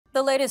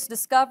The latest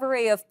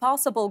discovery of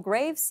possible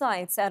grave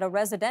sites at a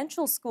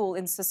residential school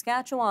in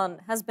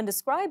Saskatchewan has been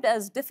described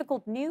as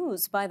difficult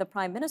news by the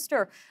Prime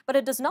Minister, but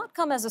it does not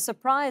come as a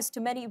surprise to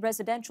many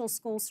residential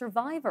school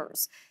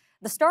survivors.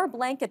 The Star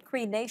Blanket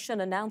Cree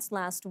Nation announced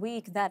last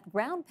week that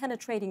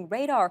ground-penetrating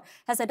radar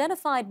has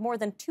identified more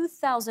than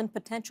 2,000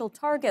 potential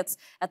targets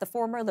at the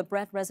former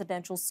Lebret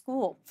Residential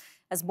School.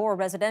 As more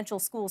residential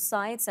school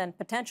sites and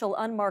potential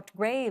unmarked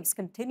graves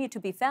continue to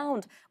be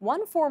found,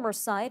 one former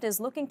site is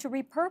looking to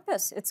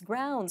repurpose its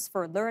grounds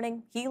for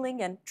learning,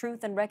 healing, and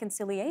truth and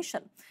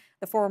reconciliation.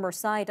 The former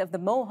site of the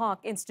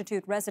Mohawk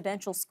Institute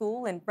Residential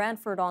School in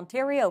Brantford,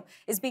 Ontario,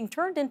 is being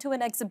turned into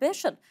an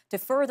exhibition to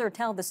further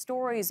tell the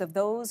stories of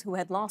those who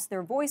had lost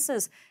their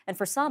voices and,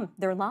 for some,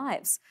 their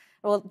lives.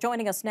 Well,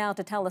 joining us now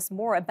to tell us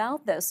more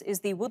about this is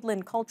the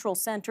Woodland Cultural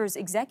Centre's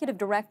Executive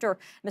Director,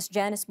 Ms.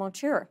 Janis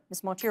Monture.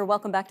 Ms. Monture,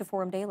 welcome back to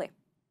Forum Daily.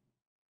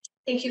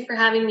 Thank you for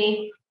having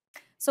me.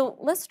 So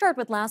let's start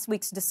with last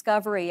week's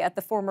discovery at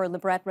the former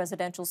Lebret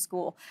Residential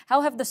School.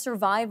 How have the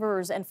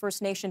survivors and First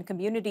Nation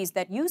communities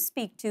that you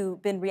speak to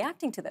been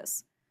reacting to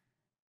this?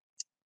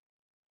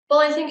 Well,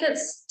 I think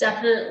it's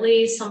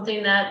definitely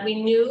something that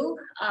we knew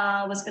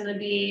was going to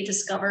be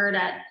discovered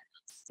at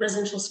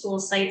residential school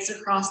sites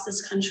across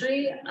this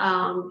country.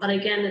 But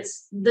again,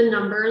 it's the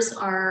numbers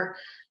are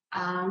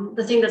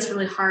the thing that's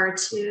really hard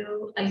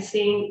to, I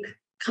think,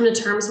 come to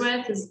terms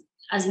with is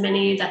as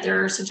many that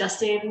they're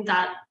suggesting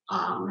that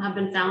have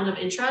been found of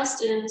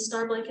interest in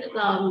Star Blanket,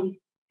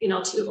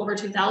 to over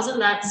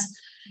 2,000.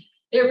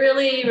 It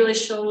really, really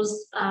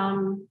shows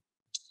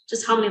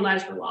just how many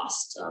lives were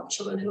lost of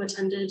children who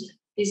attended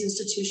these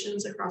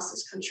institutions across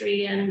this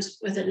country, and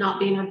with it not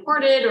being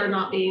reported or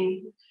not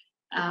being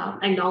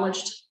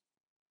acknowledged.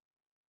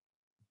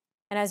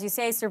 And as you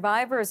say,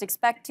 survivors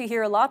expect to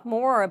hear a lot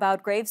more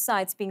about grave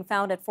sites being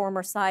found at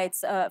former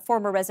sites,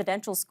 former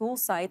residential school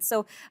sites.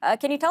 So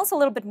can you tell us a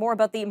little bit more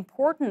about the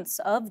importance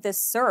of this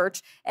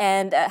search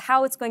and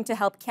how it's going to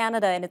help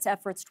Canada in its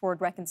efforts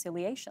toward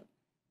reconciliation?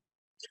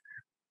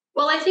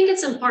 Well, I think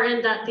it's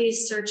important that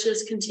these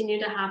searches continue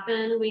to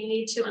happen. We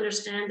need to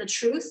understand the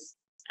truth,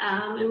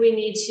 and we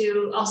need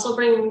to also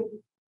bring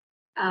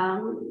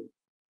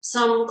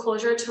some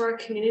closure to our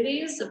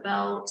communities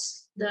about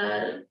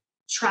the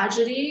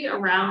tragedy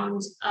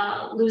around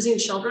losing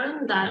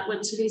children that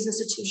went to these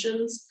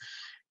institutions,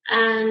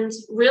 and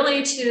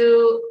really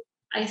to,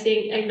 I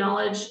think,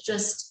 acknowledge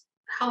just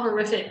how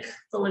horrific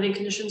the living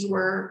conditions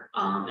were,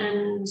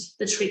 and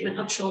the treatment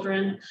of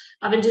children,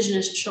 of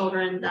Indigenous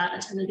children that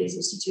attended these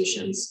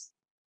institutions.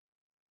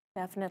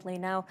 Definitely.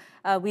 Now,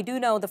 we do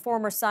know the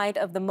former site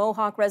of the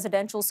Mohawk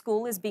Residential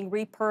School is being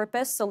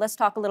repurposed, so let's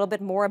talk a little bit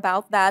more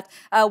about that.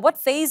 What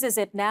phase is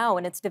it now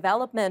in its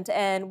development,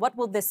 and what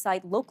will this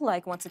site look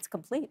like once it's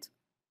complete?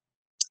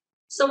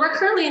 So we're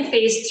currently in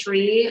phase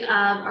three of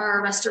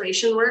our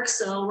restoration work.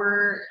 So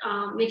we're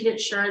making it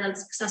sure that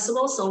it's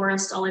accessible. So we're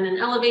installing an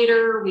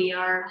elevator. We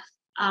are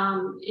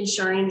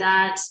ensuring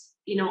that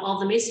all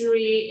the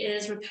masonry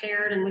is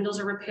repaired and windows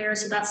are repaired.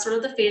 So that's sort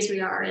of the phase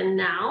we are in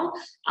now,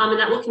 and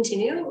that will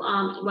continue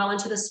well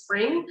into the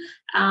spring.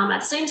 At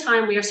the same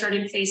time, we are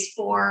starting phase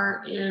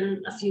four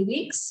in a few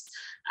weeks.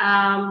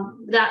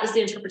 That is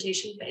the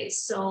interpretation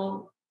phase.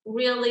 So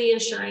really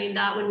ensuring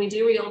that when we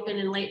do reopen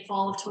in late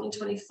fall of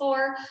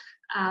 2024,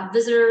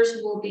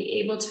 visitors will be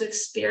able to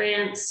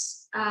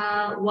experience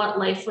what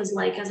life was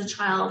like as a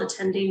child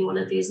attending one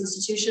of these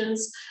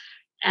institutions.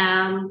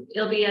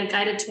 It'll be a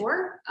guided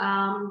tour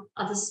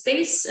of the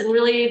space, and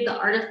really the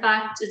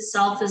artifact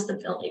itself is the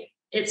building.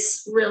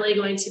 It's really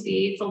going to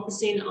be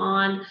focusing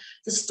on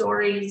the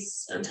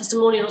stories and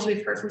testimonials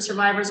we've heard from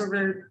survivors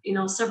over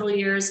several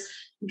years,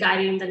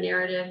 guiding the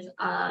narrative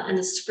and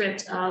the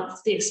script of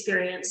the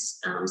experience.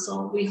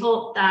 So we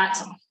hope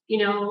that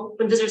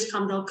when visitors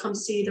come, they'll come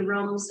see the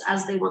rooms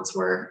as they once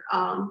were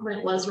when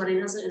it was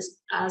running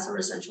as a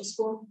residential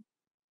school.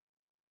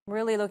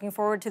 Really looking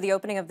forward to the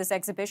opening of this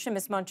exhibition,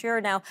 Ms.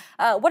 Monture. Now,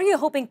 what are you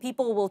hoping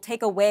people will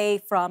take away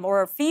from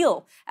or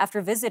feel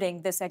after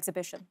visiting this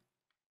exhibition?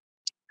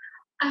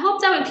 I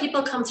hope that when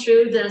people come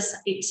through this,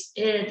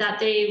 that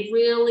they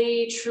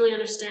really, truly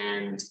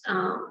understand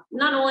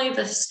not only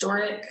the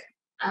historic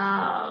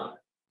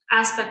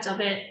aspect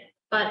of it,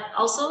 but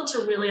also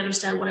to really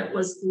understand what it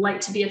was like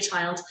to be a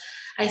child.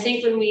 I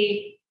think when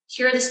we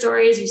hear the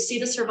stories, you see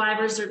the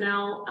survivors are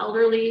now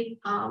elderly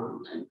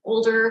and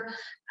older.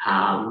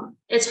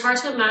 It's hard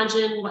to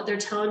imagine what they're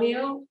telling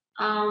you,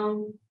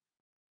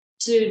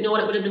 to know what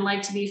it would have been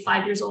like to be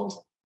 5 years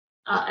old,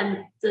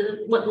 and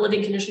what the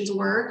living conditions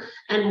were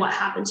and what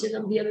happened to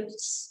them via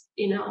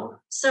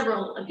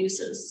several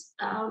abuses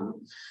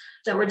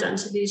that were done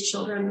to these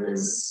children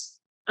is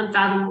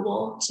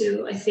unfathomable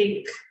to, I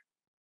think,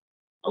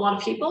 a lot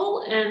of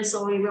people. And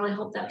so we really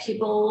hope that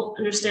people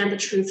understand the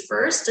truth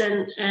first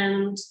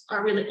and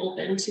are really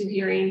open to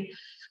hearing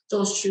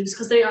those truths,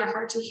 because they are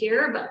hard to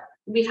hear, but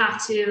we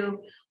have to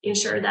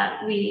ensure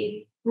that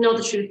we know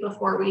the truth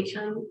before we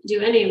can do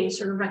any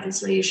sort of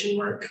reconciliation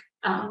work,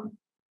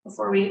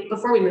 before we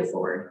move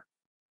forward.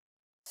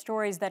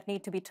 Stories that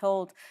need to be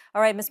told.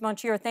 All right, Ms.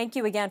 Monture, thank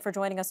you again for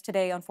joining us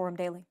today on Forum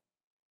Daily.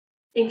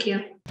 Thank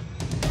you.